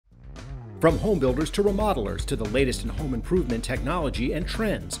From home builders to remodelers to the latest in home improvement technology and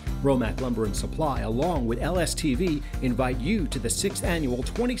trends, Romac Lumber and Supply, along with LSTV, invite you to the 6th Annual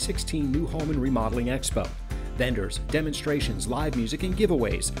 2016 New Home and Remodeling Expo. Vendors, demonstrations, live music, and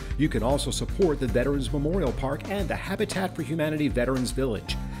giveaways. You can also support the Veterans Memorial Park and the Habitat for Humanity Veterans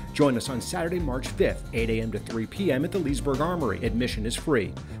Village. Join us on Saturday, March 5th, 8 a.m. to 3 p.m. at the Leesburg Armory. Admission is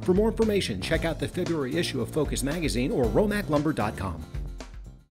free. For more information, check out the February issue of Focus Magazine or romaclumber.com.